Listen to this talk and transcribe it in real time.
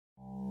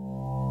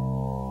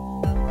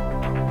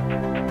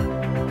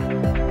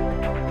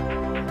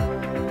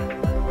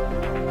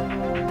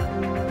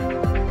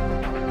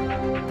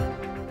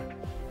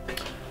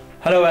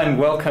Hello and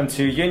welcome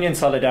to Union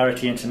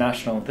Solidarity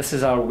International. This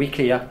is our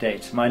weekly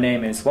update. My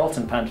name is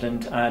Walton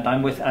Pantland and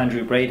I'm with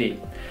Andrew Brady.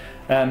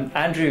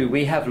 Andrew,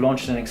 we have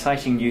launched an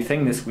exciting new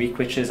thing this week,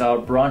 which is our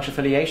branch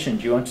affiliation.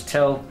 Do you want to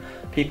tell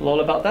people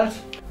all about that?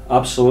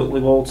 Absolutely,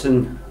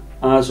 Walton.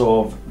 As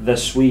of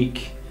this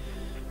week,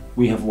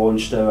 we have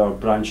launched our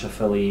branch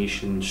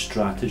affiliation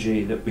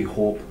strategy that we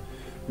hope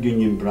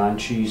union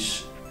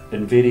branches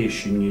in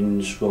various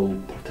unions will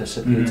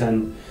participate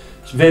in.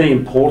 It's very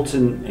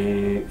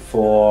important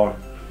for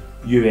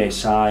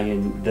USi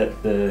and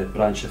that the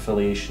branch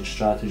affiliation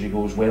strategy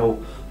goes well,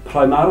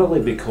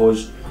 primarily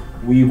because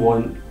we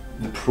want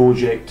the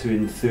project to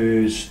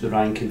enthuse the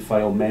rank and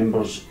file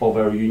members of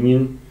our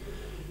union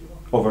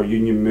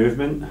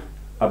movement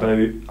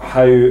about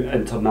how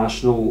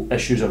international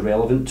issues are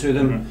relevant to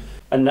them,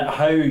 and that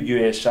how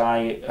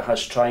USi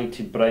has tried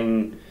to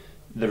bring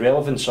the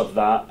relevance of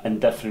that in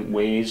different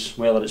ways,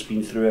 whether it's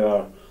been through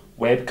our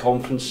web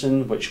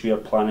conferencing, which we are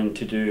planning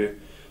to do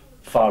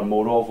far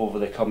more of over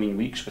the coming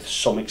weeks with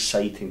some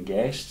exciting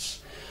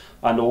guests,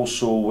 and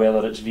also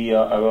whether it's via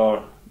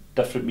our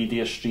different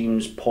media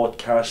streams,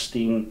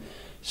 podcasting,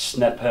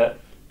 Snippet,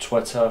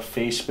 Twitter,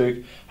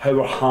 Facebook, how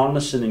we're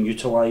harnessing and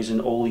utilising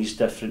all these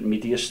different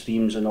media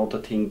streams in order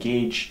to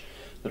engage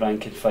the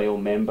rank and file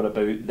member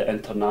about the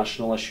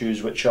international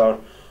issues which are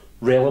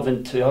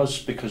relevant to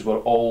us, because we're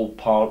all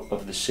part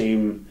of the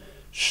same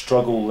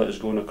struggle that is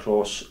going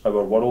across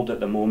our world at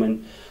the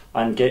moment,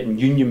 and getting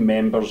union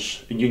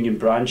members and union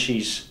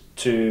branches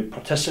to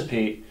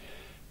participate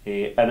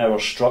in our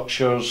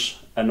structures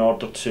in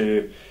order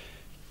to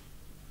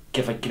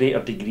give a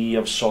greater degree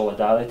of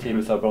solidarity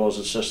with our brothers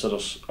and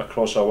sisters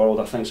across our world.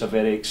 I think it's a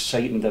very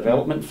exciting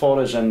development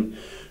for us, and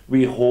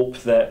we hope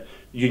that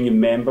union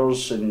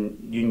members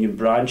and union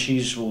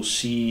branches will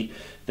see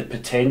the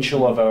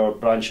potential of our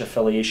branch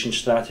affiliation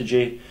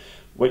strategy,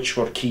 which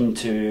we're keen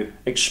to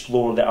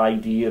explore the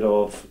idea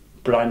of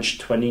branch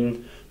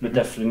twinning with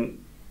different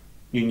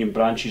union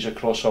branches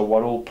across our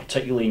world,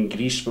 particularly in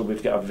Greece, where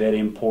we've got a very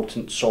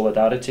important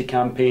solidarity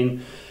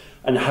campaign,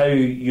 and how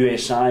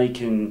USi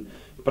can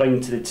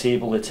bring to the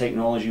table the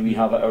technology we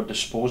have at our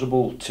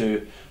disposal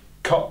to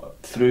cut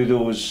through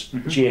those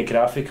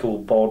geographical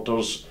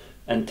borders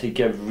and to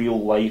give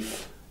real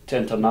life to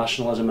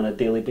internationalism on a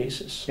daily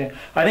basis. Yeah,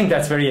 I think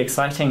that's very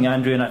exciting,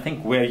 Andrew, and I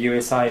think where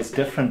USi is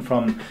different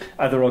from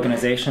other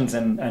organisations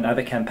and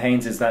other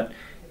campaigns is that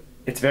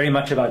it's very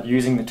much about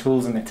using the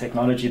tools and the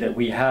technology that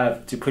we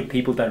have to put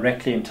people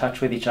directly in touch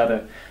with each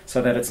other,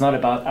 so that it's not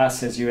about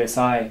us as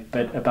USi,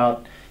 but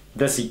about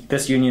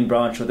this union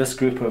branch or this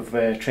group of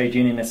trade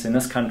unionists in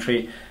this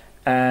country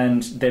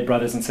and their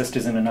brothers and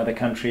sisters in another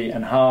country,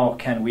 and how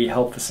can we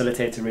help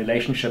facilitate a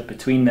relationship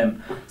between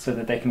them so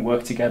that they can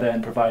work together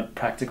and provide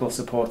practical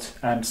support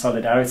and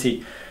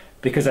solidarity.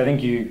 Because I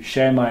think you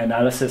share my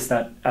analysis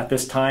that at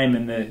this time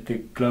in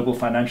the global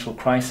financial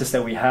crisis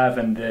that we have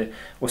and the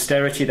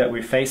austerity that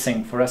we're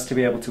facing, for us to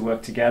be able to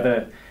work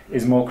together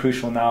is more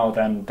crucial now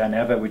than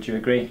ever. Would you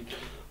agree?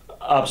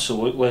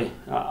 Absolutely.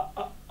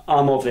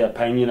 I'm of the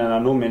opinion, and I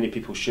know many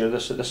people share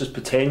this, that this is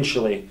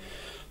potentially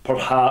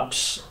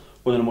perhaps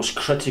one of the most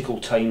critical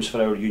times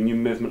for our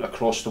union movement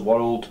across the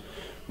world,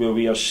 where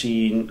we are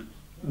seeing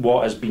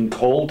what has been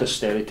called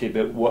austerity,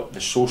 but what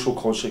the social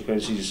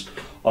consequences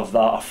of that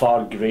are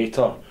far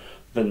greater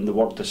than the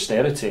word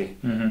austerity.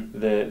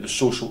 The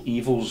social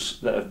evils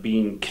that have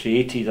been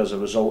created as a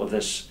result of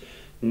this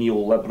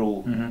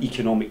neoliberal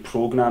economic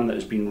programme that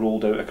has been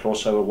rolled out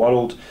across our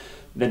world.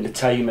 Then the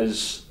time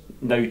is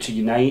now to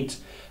unite,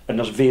 and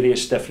there's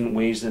various different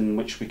ways in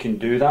which we can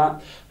do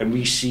that, and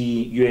we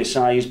see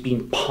USi as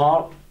being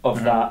part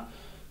of that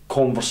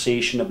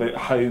conversation about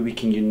how we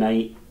can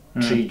unite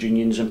trade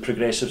unions and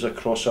progressives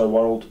across our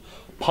world.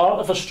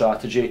 Part of a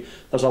strategy.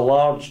 There's a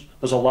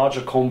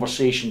larger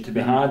conversation to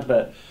be had,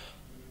 but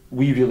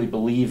we really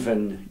believe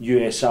in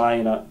USi,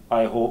 and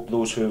I hope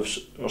those who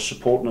are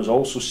supporting us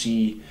also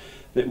see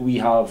that we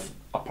have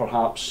a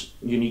perhaps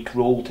unique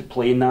role to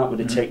play in that with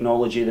the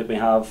technology that we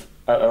have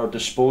at our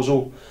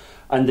disposal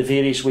and the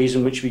various ways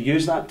in which we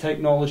use that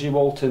technology,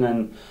 Walton.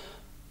 And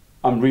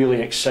I'm really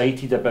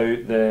excited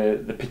about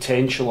the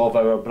potential of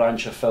our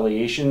branch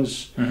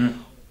affiliations,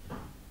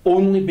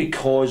 only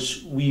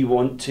because we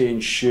want to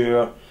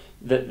ensure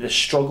that the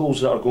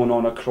struggles that are going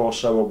on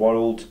across our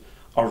world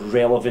are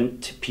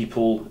relevant to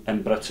people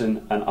in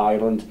Britain and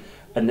Ireland,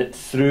 and that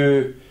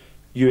through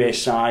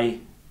USi,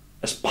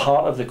 as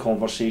part of the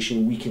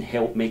conversation, we can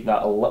help make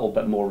that a little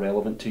bit more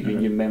relevant to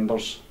union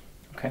members.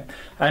 Okay.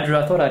 Andrew,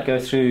 I thought I'd go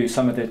through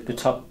some of the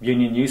top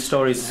union news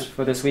stories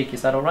for this week.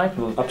 Is that all right?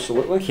 We'll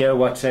absolutely hear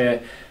what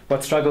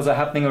struggles are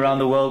happening around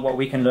the world, what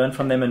we can learn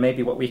from them, and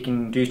maybe what we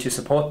can do to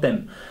support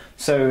them.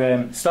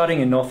 So starting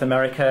in North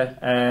America,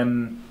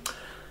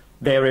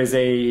 there is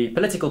a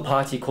political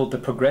party called the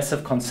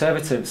Progressive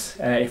Conservatives,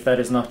 if that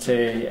is not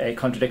a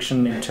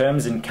contradiction in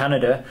terms, in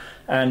Canada.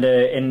 And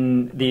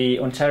in the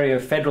Ontario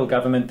federal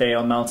government, they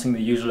are mounting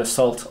the usual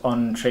assault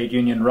on trade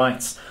union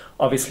rights.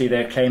 Obviously,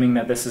 they're claiming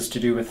that this is to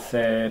do with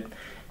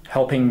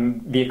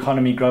helping the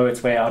economy grow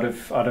its way out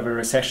of a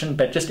recession.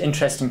 But just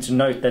interesting to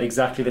note that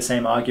exactly the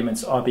same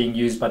arguments are being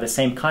used by the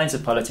same kinds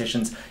of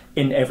politicians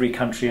in every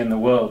country in the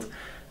world.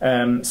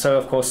 So,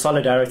 of course,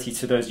 solidarity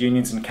to those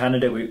unions in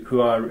Canada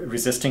who are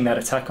resisting that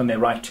attack on their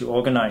right to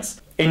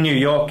organize. In New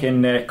York,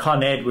 in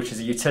Con Ed, which is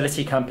a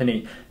utility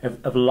company,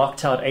 have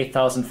locked out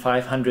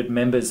 8,500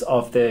 members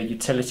of the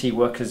Utility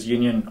Workers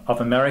Union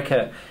of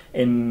America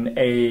in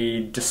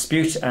a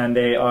dispute, and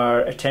they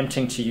are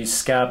attempting to use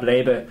scab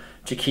labor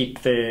to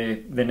keep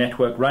the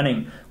network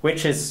running,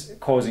 which is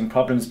causing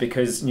problems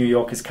because New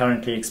York is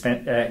currently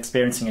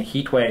experiencing a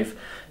heat wave.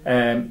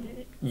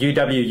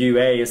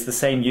 UWUA is the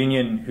same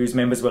union whose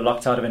members were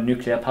locked out of a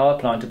nuclear power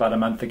plant about a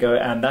month ago,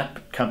 and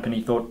that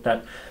company thought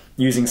that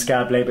using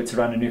scab labor to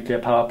run a nuclear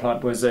power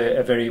plant was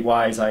a very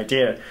wise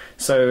idea.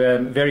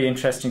 So very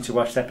interesting to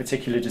watch that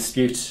particular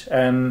dispute.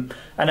 And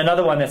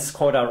another one that's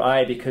caught our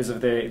eye because of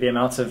the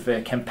amount of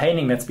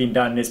campaigning that's been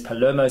done is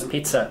Palomo's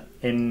Pizza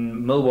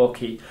in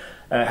Milwaukee.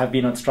 Have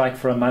been on strike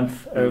for a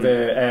month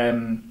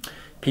over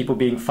people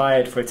being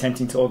fired for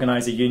attempting to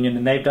organize a union,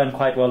 and they've done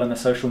quite well on the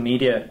social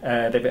media.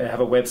 They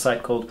have a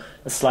website called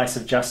A Slice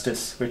of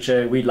Justice, which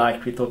we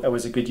liked. We thought that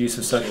was a good use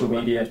of social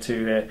media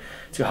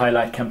to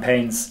highlight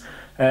campaigns.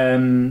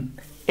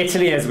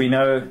 Italy, as we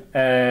know,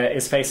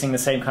 is facing the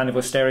same kind of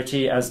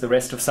austerity as the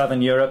rest of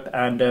southern Europe,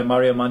 and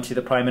Mario Monti,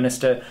 the Prime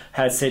Minister,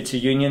 has said to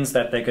unions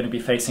that they're going to be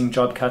facing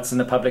job cuts in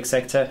the public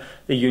sector.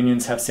 The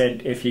unions have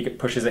said if he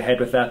pushes ahead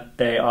with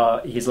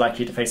that, he's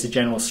likely to face a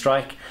general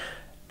strike.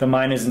 The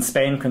miners in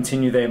Spain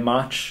continue their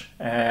march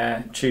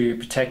to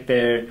protect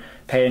their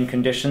pay and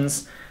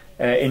conditions.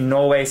 In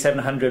Norway,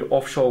 700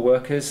 offshore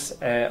workers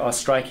are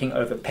striking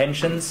over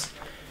pensions.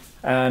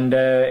 And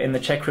in the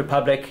Czech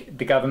Republic,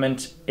 the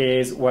government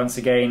is once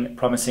again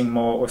promising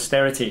more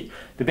austerity.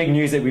 The big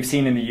news that we've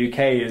seen in the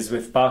UK is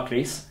with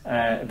Barclays,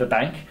 the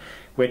bank,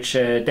 which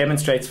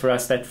demonstrates for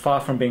us that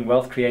far from being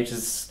wealth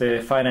creators,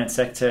 the finance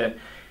sector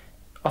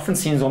often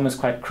seems almost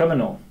quite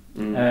criminal.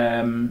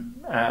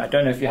 I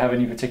don't know if you have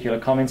any particular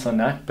comments on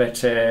that,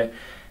 but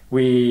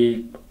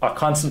we are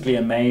constantly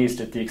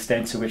amazed at the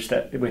extent to which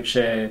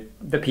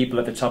the people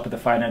at the top of the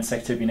finance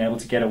sector have been able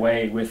to get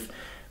away with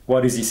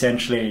what is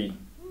essentially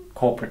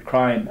corporate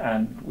crime,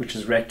 and which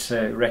has wrecked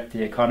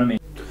the economy.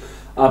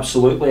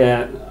 Absolutely.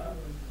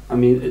 I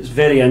mean, it's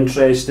very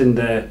interesting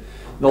the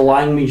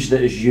language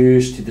that is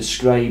used to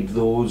describe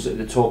those at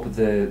the top of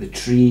the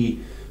tree,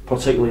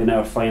 particularly in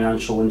our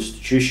financial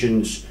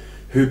institutions,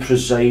 who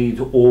preside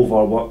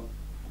over what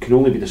can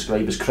only be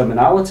described as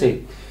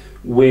criminality,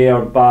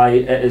 whereby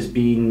it is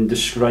being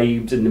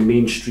described in the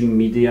mainstream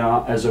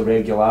media as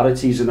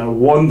irregularities. And a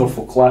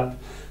wonderful clip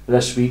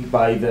this week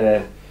by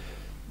the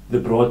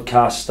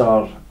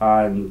broadcaster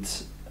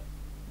and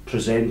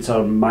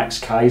presenter Max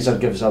Kaiser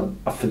gives a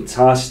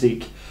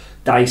fantastic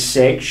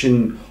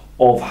dissection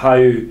of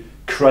how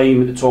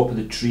crime at the top of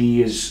the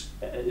tree is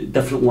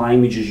different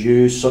language is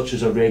used, such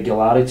as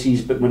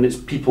irregularities, but when it's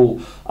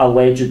people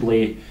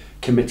allegedly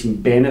committing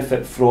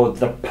benefit fraud,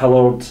 they're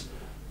pillared,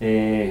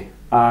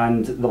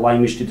 and the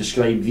language to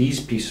describe these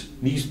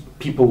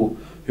people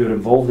who are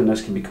involved in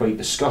this can be quite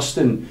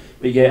disgusting.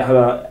 But yet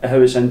how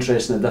it's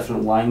interesting, a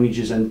different language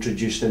is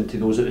introduced into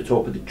those at the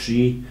top of the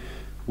tree,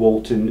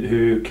 Walton,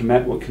 who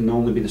commit what can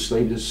only be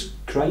described as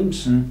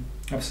crimes.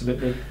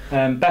 Absolutely.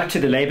 Back to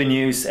the labour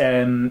news.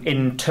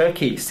 In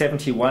Turkey,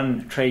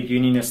 71 trade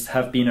unionists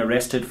have been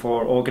arrested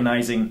for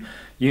organising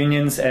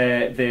unions.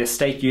 The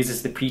state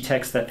uses the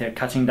pretext that they're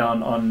cutting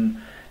down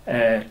on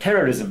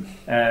terrorism.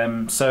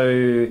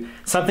 So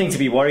something to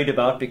be worried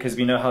about, because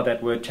we know how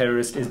that word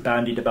terrorist is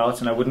bandied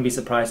about, and I wouldn't be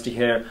surprised to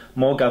hear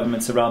more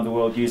governments around the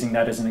world using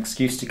that as an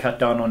excuse to cut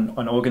down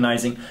on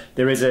organising.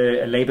 There is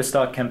a Labour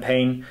Start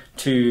campaign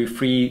to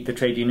free the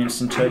trade unionists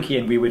in Turkey,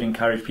 and we would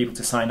encourage people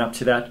to sign up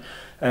to that.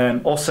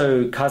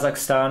 Also,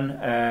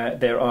 Kazakhstan,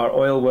 there are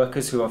oil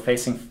workers who are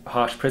facing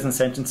harsh prison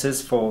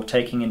sentences for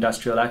taking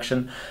industrial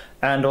action.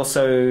 And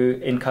also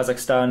in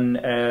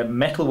Kazakhstan,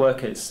 metal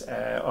workers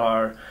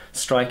are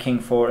striking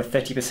for a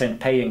 30%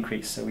 pay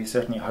increase. So we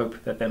certainly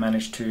hope that they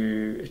manage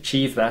to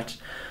achieve that.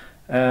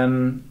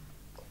 And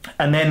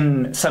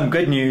then some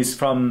good news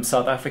from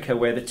South Africa,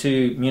 where the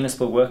two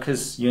municipal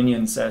workers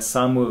unions,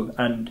 SAMWU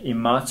and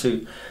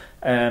IMATU,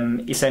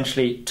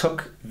 essentially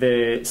took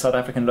the South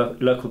African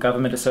Local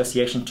Government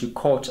Association to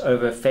court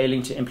over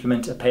failing to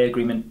implement a pay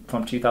agreement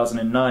from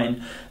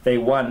 2009. They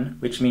won,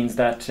 which means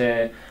that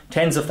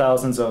tens of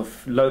thousands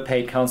of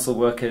low-paid council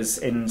workers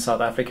in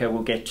South Africa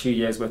will get 2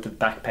 years' worth of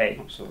back pay,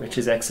 Absolutely. Which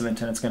is excellent,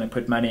 and it's going to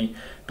put money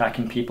back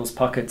in people's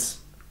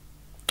pockets.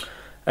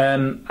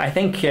 I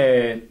think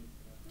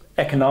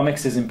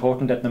economics is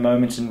important at the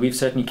moment, and we've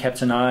certainly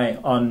kept an eye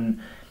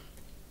on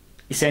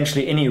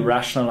essentially any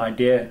rational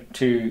idea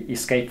to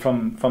escape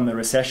from the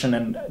recession.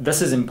 And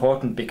this is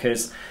important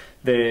because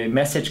the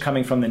message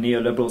coming from the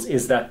neoliberals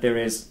is that there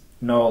is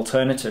no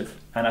alternative.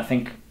 And I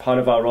think part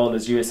of our role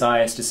as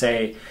USi is to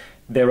say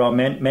there are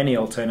many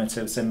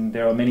alternatives, and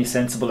there are many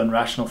sensible and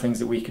rational things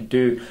that we could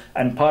do.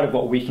 And part of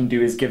what we can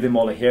do is give them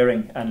all a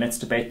hearing, and let's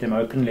debate them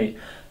openly.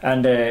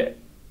 And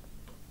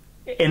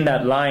in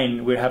that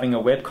line, we're having a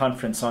web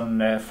conference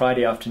on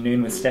Friday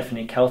afternoon with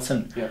Stephanie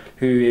Kelton,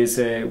 who is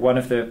one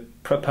of the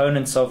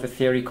proponents of a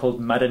theory called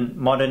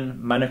modern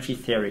monetary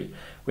theory,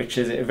 which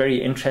is a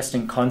very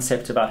interesting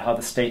concept about how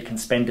the state can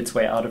spend its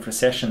way out of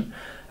recession.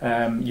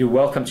 You're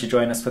welcome to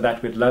join us for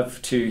that. We'd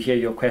love to hear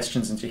your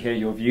questions and to hear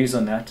your views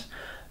on that.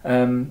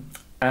 I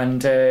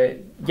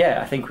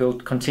think we'll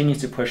continue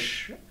to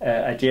push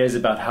ideas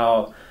about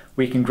how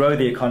we can grow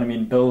the economy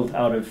and build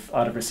out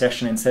of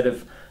recession instead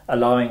of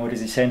allowing what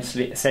is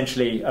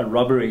essentially a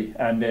robbery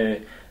and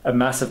a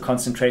massive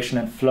concentration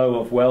and flow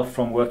of wealth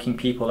from working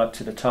people up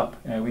to the top.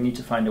 We need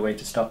to find a way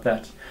to stop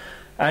that.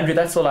 Andrew,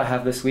 that's all I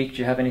have this week. Do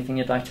you have anything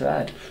you'd like to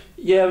add?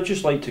 Yeah, I would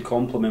just like to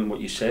compliment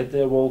what you said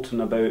there, Walton,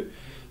 about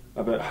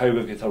how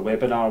we've got our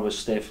webinar with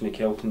Stephanie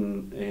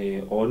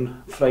Kelton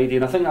on Friday.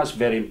 And I think that's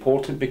very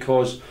important,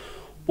 because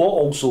what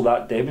also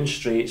that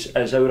demonstrates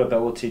is our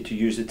ability to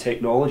use the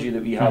technology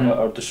that we have at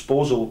our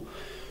disposal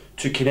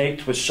to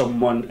connect with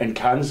someone in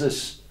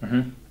Kansas,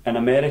 in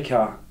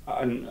America,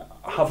 and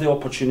have the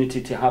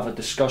opportunity to have a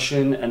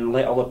discussion and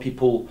let other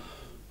people,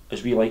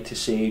 as we like to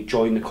say,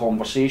 join the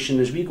conversation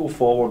as we go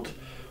forward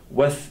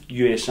with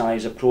USi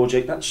as a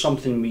project. That's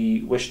something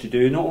we wish to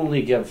do, not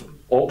only give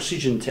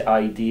oxygen to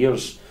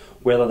ideas,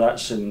 whether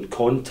that's in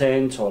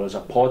content or as a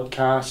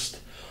podcast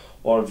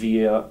or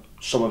via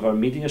some of our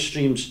media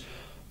streams,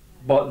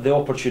 but the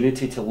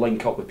opportunity to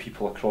link up with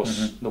people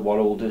across the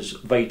world is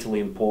vitally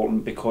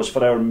important, because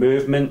for our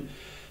movement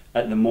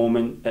at the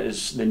moment,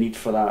 the need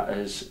for that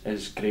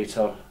is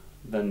greater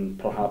than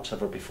perhaps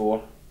ever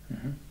before.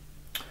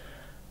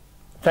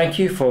 Thank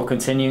you for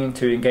continuing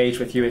to engage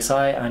with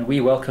USi, and we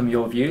welcome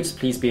your views.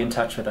 Please be in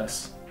touch with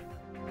us.